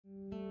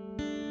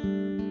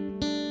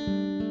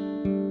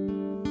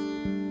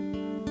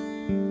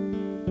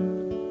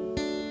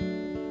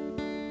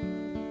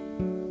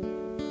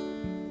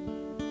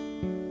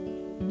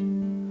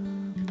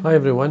Hi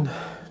everyone.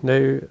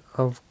 Now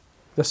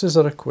this is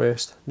a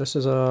request. This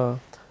is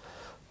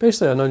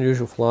basically an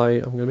unusual fly.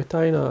 I'm going to be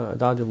tying a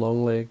daddy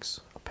longlegs,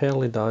 a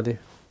Pearly Daddy.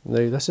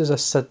 Now this is a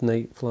Sid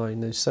night fly.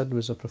 Now Sid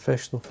was a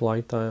professional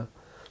fly tyer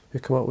who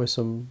came up with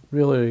some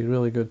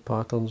really good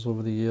patterns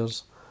over the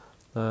years.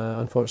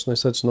 Unfortunately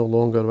Sid's no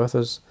longer with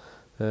us.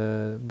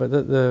 But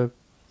the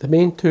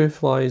main two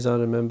flies I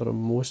remember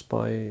him most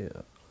by is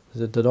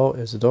the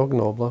dog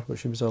knobbler,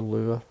 which was a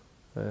lure,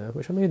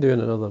 which I may do in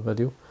another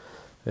video.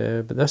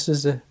 But this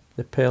is the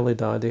Pearly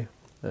Daddy.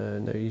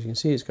 Now you can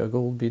see it's got a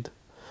gold bead.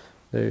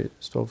 Now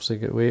it's obviously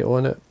got weight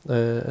on it,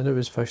 and it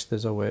was fished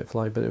as a wet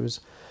fly. But it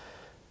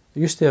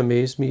used to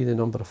amaze me the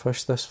number of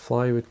fish this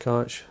fly would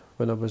catch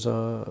when I was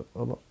a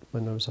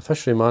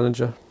fishery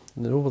manager.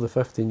 And over the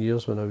 15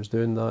 years when I was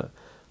doing that,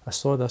 I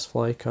saw this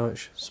fly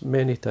catch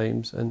many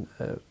times, and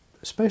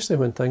especially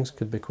when things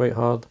could be quite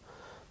hard.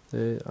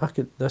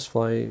 This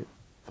fly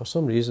for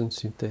some reason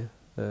seemed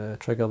to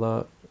trigger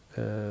that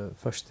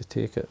fish to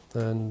take it,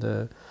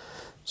 and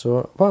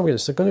so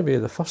it's going to be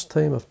the first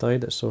time I've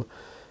tied it. So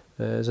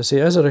as I say,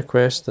 it is a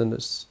request, and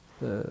it's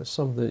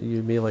something that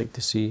you may like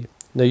to see.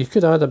 Now you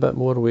could add a bit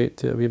more weight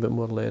to it, a wee bit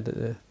more lead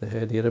at the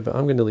head area, but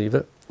I'm going to leave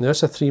it. Now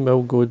it's a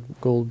 3mm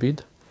gold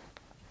bead.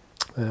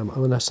 I'm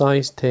on a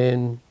size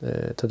 10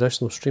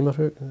 traditional streamer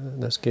hook.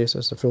 In this case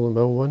it's a full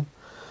mill one.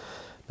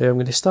 Now I'm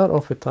going to start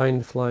off with tying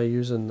the fly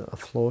using a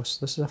floss.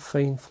 This is a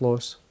fine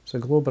floss. It's a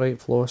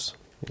Glo-Brite floss.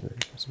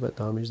 It's a bit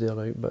damaged there,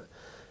 right? But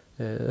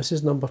this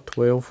is number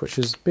 12, which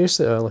is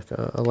basically like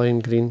a lime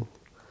green.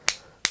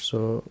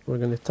 So we're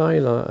going to tie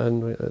that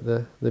in with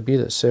the bead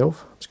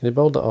itself. I'm just going to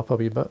build it up a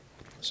wee bit.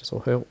 This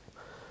will help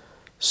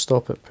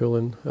stop it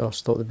pulling, or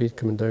stop the bead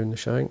coming down the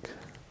shank.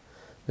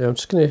 Now I'm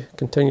just going to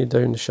continue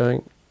down the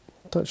shank,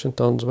 touch and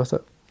turns with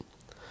it.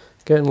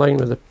 Get in line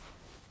with the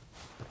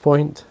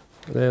point.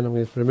 Then I'm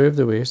going to remove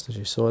the waste, as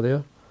you saw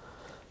there.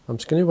 I'm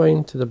just going to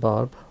wind to the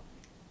barb.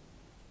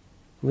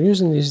 I'm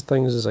using these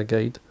things as a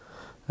guide,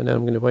 and then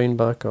I'm going to wind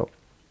back up,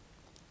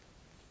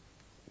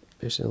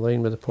 basically in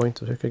line with the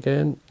point of the hook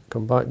again,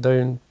 come back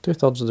down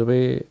 2/3 of the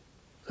way,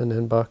 and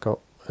then back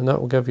up, and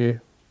that will give you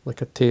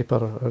like a taper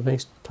or a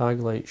nice tag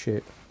light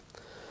shape.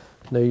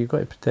 Now you've got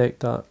to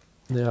protect that.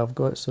 Now I've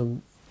got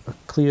some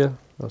clear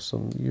or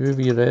some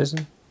UV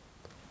resin,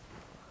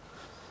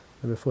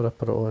 and before I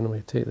put it on, I'm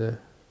going to take the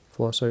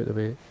floss out of the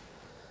way.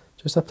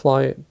 Just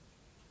apply it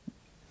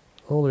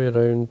all the way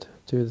around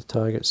to the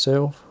tag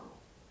itself.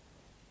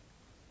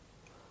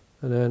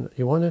 And then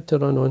you want it to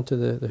run onto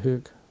the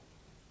hook.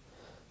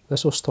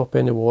 This will stop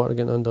any water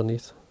getting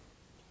underneath.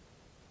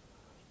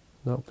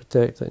 That'll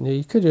protect it. Now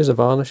you could use a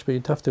varnish, but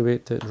you'd have to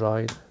wait till it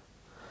dried.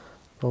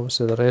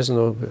 Obviously the resin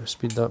will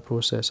speed that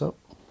process up.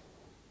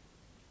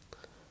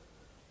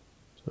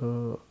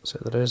 So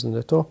set the resin at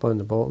the top and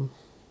the bottom.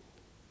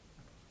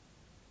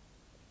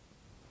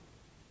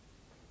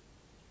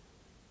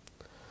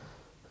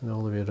 And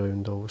all the way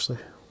around, obviously.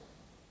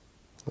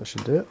 That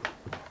should do it.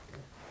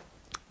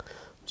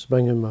 Just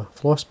bringing my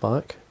floss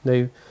back.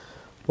 Now,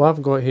 what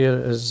I've got here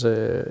is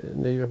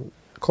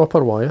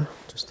copper wire,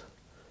 just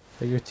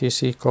a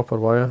UTC copper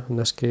wire. In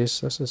this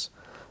case, this is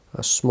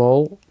a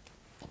small,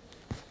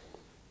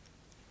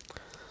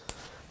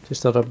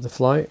 just to rub the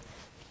fly.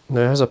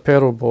 Now it has a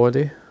pearl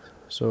body,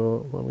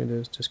 so what I'm going to do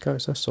is just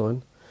catch this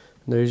on.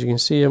 Now as you can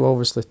see, I'm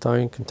obviously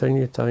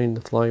continue tying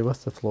the fly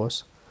with the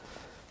floss.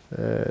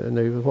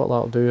 Now what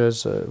that'll do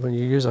is, when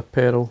you use a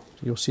pearl,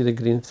 you'll see the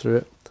green through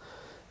it.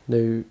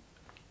 Now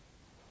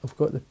I've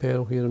got the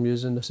pearl here I'm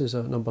using. This is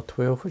a number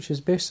 12, which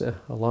is basically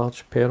a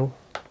large pearl.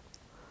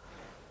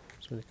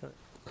 And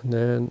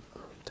then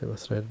take my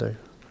thread down.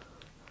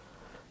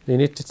 You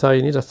need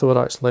a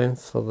thorax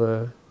length for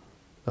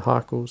the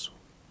hackles.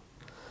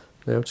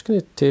 Now I'm just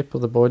going to taper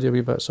the body a wee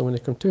bit, so I'm going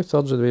to come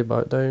 2/3 of the way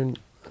back down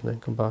and then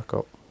come back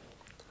up.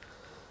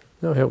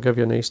 That'll help give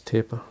you a nice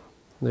taper.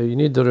 Now you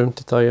need the room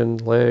to tie in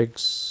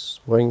legs,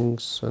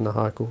 wings and a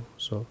hackle,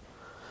 so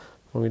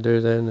what we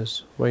do then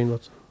is wind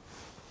with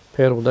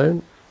pearl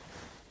down,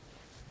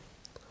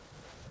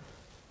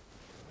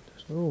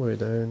 just all the way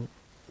down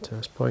to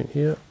this point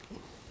here,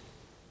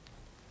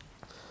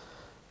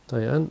 tie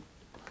it in,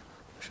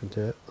 should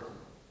do it,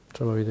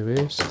 trim away the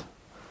waste,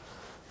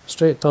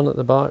 straight turn at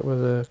the back with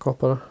the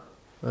copper,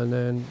 and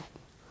then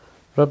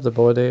rub the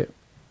body.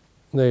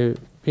 Now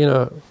being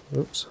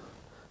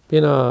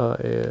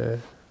a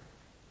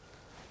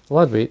I'll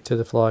add weight to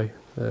the fly,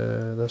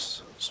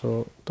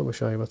 so don't be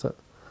shy with it.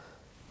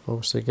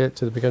 Obviously get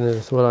to the beginning of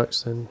the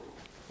thorax, then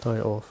tie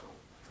it off.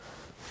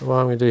 And what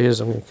I'm going to do here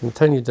is I'm going to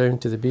continue down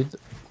to the bead,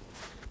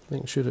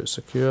 making sure it's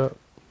secure,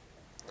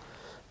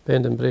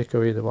 bend and break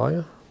away the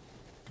wire,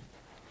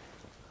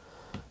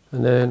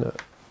 and then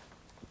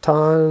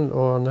tan,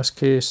 or in this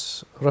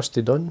case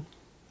rusty dun.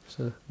 It's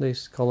a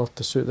nice colour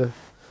to suit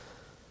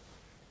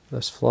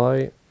this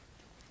fly.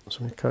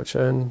 So I'm going to catch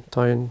it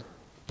in,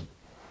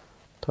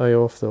 tie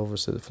off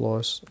obviously the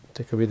floss,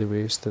 take away the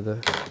waste to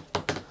the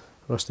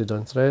rusty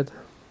dun thread.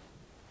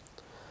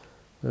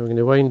 Now we're going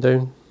to wind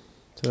down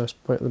to this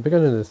point at the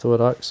beginning of the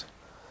thorax.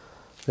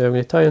 Now I'm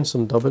going to tie in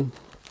some dubbing.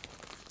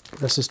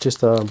 This is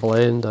just a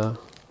blend.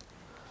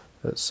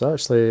 It's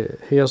actually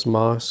hare's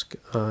mask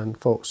and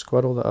fox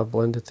squirrel that I've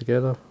blended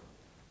together.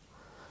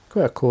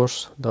 Quite a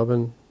coarse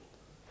dubbing,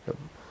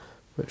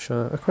 which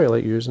I quite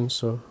like using,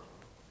 so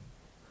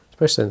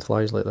especially in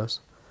flies like this.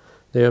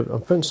 Now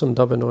I'm putting some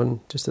dubbing on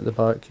just at the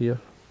back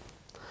here.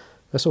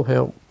 This will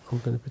help. I'm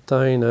going to be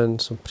tying in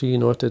some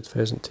pre-knotted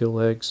pheasant tail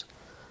legs.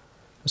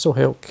 This will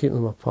help keep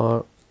them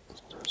apart,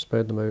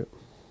 spread them out.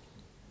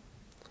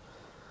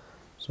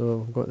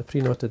 So I've got the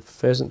pre-knotted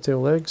pheasant tail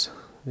legs,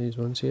 these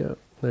ones here.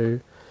 Now,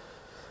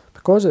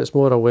 because it's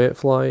more a wet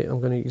fly,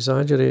 I'm going to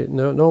exaggerate.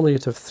 Now, normally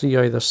you'd have 3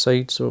 either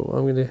side, so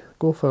I'm going to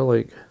go for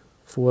like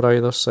 4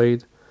 either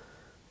side.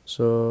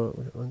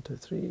 So 1, 2,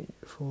 3,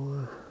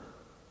 4.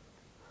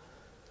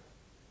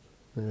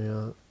 There we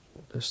are.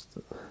 Just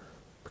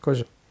because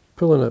you're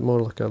pulling it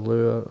more like a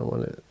lure, I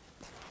want it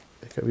to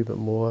make it a wee bit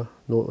more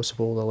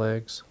noticeable, the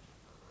legs.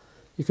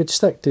 You could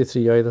stick to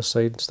 3 either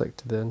side and stick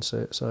to the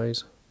inset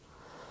size.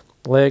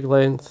 Leg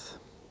length,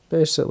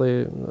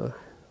 basically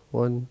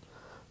one,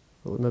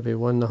 maybe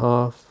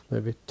 1.5,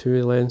 maybe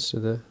 2 lengths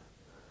of the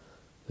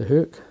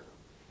hook.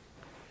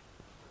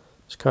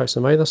 Just catch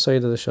them either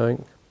side of the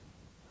shank.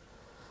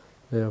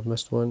 There, I've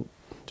missed one.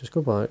 Just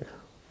go back.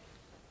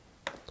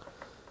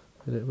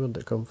 Where did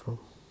it come from?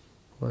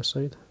 Last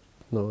side?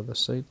 No, this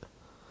side.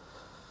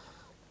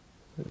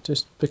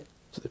 Just be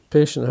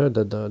patient. How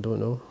did that? I don't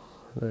know.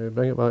 Now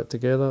bring it back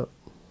together.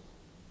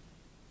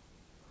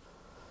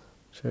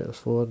 Check this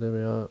forward. There we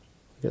are.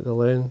 Get the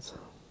length.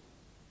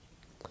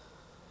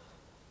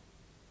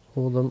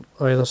 Hold them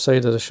either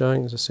side of the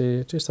shank, as I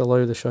say. Just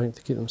allow the shank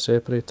to keep them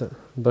separated.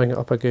 Bring it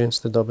up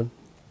against the dubbing.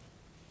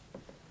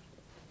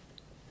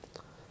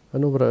 I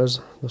know where it is.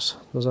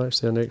 There's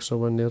actually an extra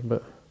one there,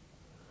 but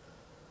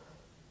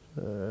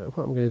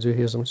what I'm going to do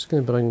here is I'm just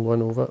going to bring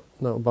one over,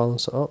 and that'll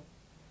balance it up.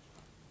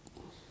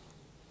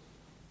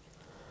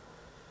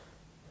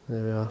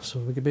 There we are. So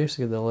we can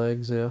basically get the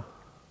legs there.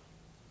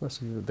 That's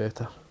a bit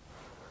better.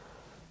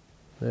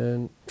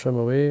 Then trim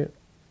away.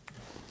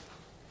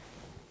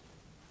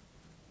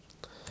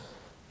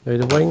 Now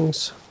the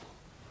wings,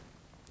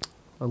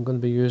 I'm going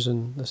to be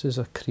using, this is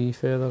a Cree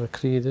feather. A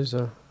Cree, this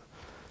is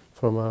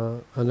from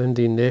an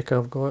Indian neck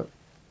I've got.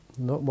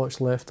 Not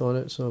much left on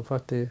it, so I've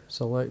had to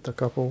select a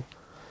couple.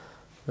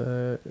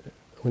 I'm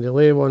going to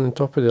lay one on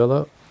top of the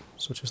other,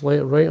 so just lay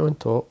it right on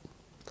top.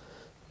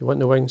 You want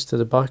the wings to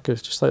the back,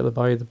 of, just slightly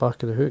by the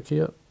back of the hook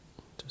here.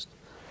 Just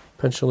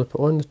pinch and loop it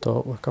on the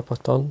top with a couple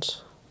of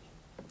turns.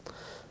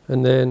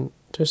 And then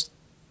just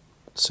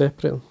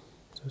separate them.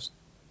 Just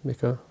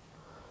make a,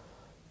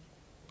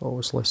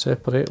 obviously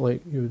separate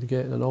like you would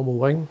get in a normal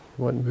wing.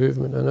 You want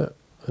movement in it.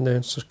 And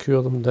then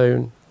secure them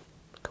down,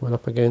 coming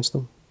up against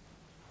them.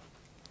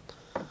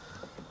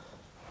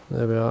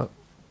 There we are.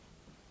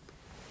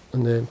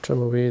 And then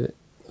trim away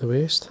the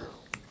waist.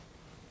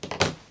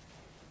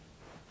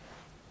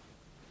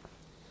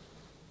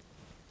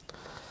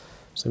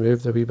 So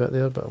moved a wee bit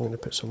there, but I'm going to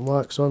put some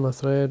wax on my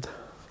thread.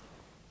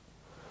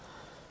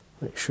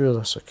 Make sure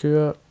they're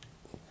secure.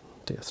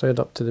 Take the thread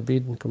up to the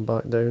bead and come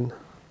back down.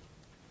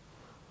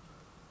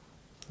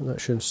 And that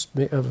should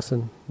make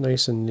everything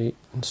nice and neat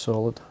and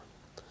solid.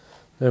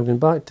 Now I'm going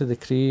back to the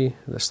Cree,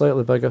 the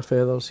slightly bigger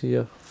feathers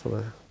here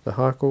for the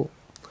Hackle.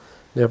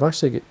 Now I've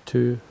actually got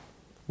 2.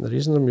 The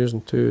reason I'm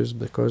using 2 is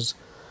because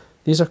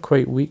these are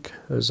quite weak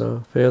as a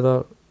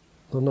feather.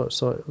 They're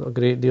not a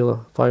great deal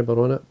of fibre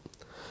on it.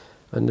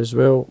 And as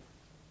well,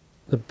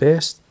 the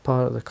best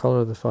part of the colour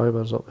of the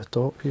fibre is up the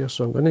top here,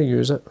 so I'm going to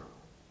use it.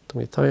 I'm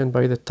going to tie in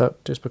by the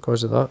tip just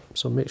because of that.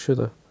 So make sure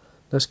that, in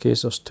this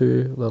case there's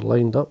 2, they're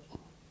lined up.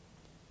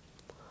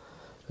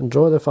 And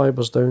draw the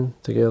fibres down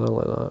together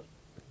like that,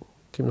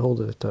 keeping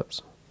hold of the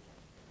tips.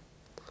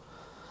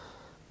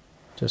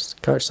 Just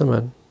catch them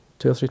in,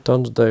 2 or 3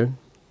 turns down,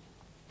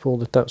 pull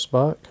the tips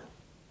back,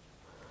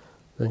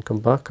 then come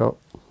back up.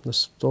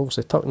 This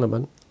obviously tucking them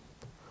in.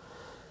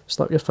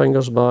 Slip your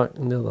fingers back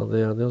and there they're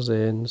there, there's the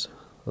ends,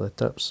 or the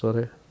tips,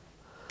 sorry.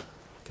 You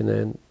can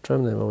then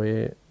trim them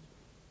away.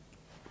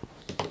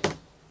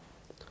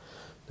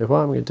 Now what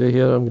I'm going to do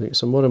here, I'm going to get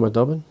some more of my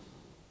dubbing.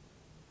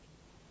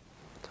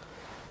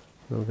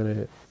 I'm going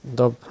to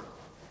dub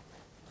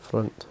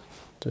front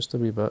just a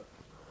wee bit.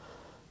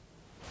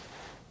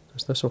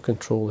 This will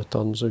control the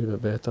turns a wee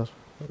bit better.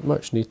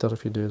 Much neater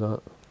if you do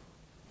that.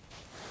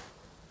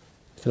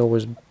 You can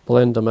always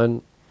blend them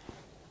in.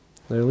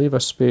 Now leave a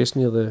space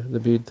near the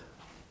bead,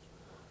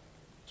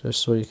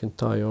 just so you can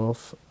tie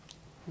off.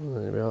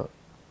 There we are.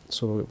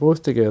 So we'll get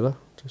both together.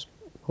 Just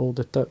hold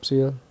the tips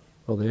here,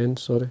 or the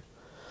ends, sorry.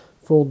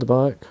 Fold the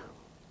back.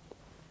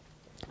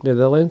 Now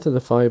the length of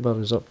the fibre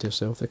is up to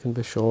yourself. They can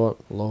be short,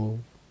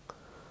 long.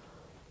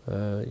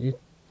 You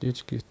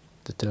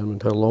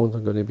determine how long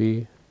they're going to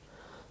be.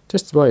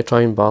 Just want to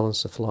try and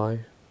balance the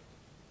fly.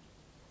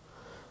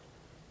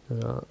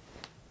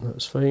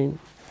 That's fine.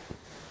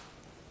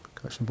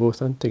 Catch them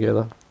both in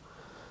together.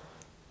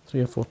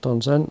 3 or 4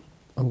 turns in.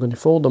 I'm going to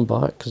fold them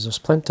back because there's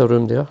plenty of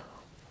room there.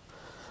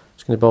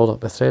 Just going to build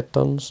up the thread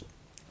turns.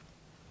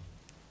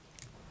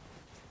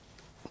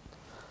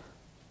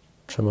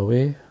 trim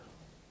away.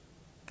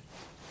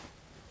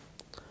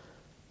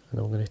 And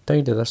I'm going to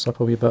tidy this up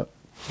a wee bit,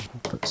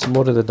 put some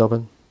more of the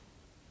dubbing.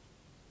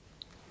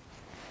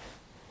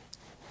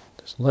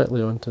 Just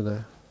lightly onto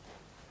the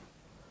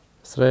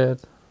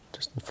thread,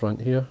 just in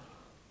front here.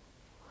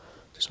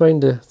 Just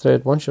wind the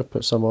thread, once you've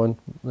put some on,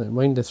 then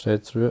wind the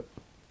thread through it.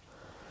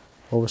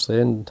 Obviously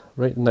end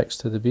right next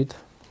to the bead.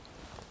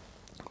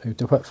 Now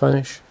to whip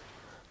finish,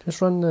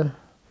 just run the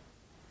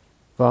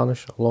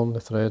varnish along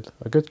the thread,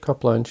 a good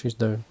couple of inches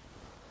down.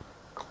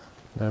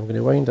 Now I'm going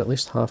to wind at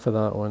least half of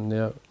that on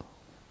there,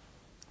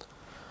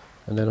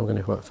 and then I'm going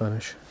to whip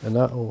finish, and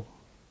that will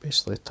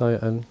basically tie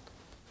it in.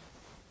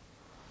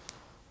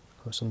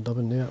 Got some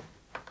dubbing there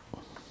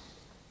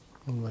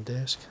on my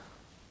desk.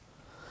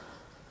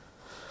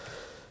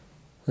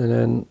 And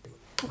then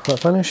whip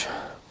finish,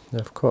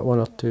 I've cut one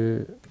or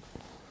two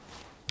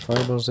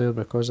fibres there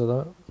because of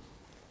that.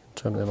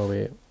 Trim them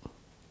away.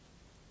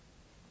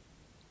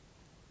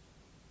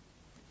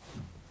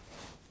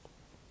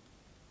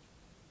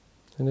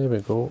 And there we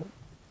go.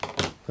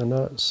 And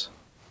that's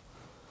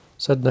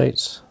Sid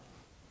Knight's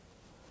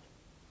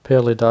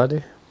Pearly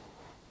Daddy.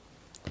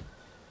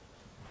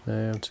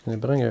 I'm just going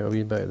to bring out a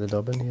wee bit of the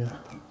dubbing here.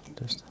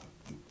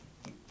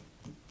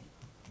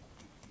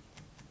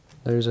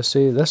 Now, as I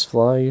say, this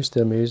fly used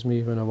to amaze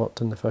me when I worked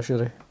in the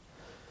fishery,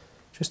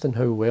 just in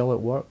how well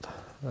it worked.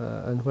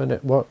 And when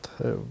it worked,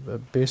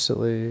 it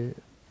basically,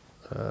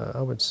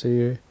 I would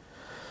say,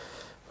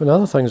 when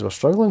other things were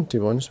struggling, to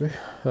be honest with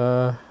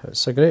you,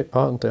 it's a great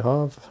pattern to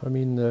have. I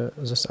mean,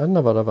 I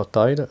never ever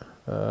tied it.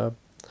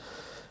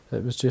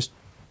 It was just,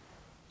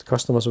 the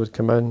customers would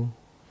come in,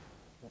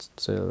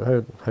 say,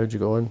 how'd you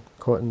go on?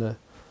 Caught in the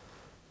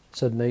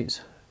Sid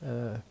Knight's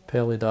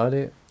Pearly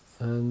Daddy,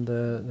 and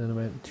then I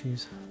went,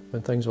 geez,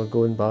 when things were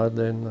going bad,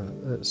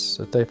 then it's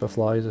the type of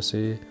fly, as I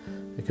say,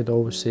 you could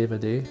always save a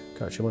day,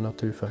 catch you one or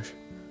two fish.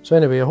 So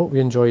anyway, I hope you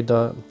enjoyed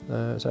that.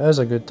 It's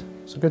a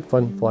good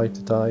fun fly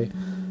to tie.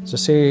 As I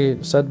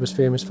say, Sid was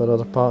famous for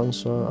other patterns,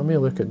 so I may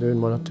look at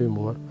doing one or two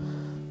more.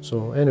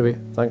 So anyway,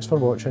 thanks for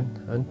watching,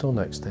 until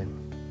next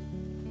time.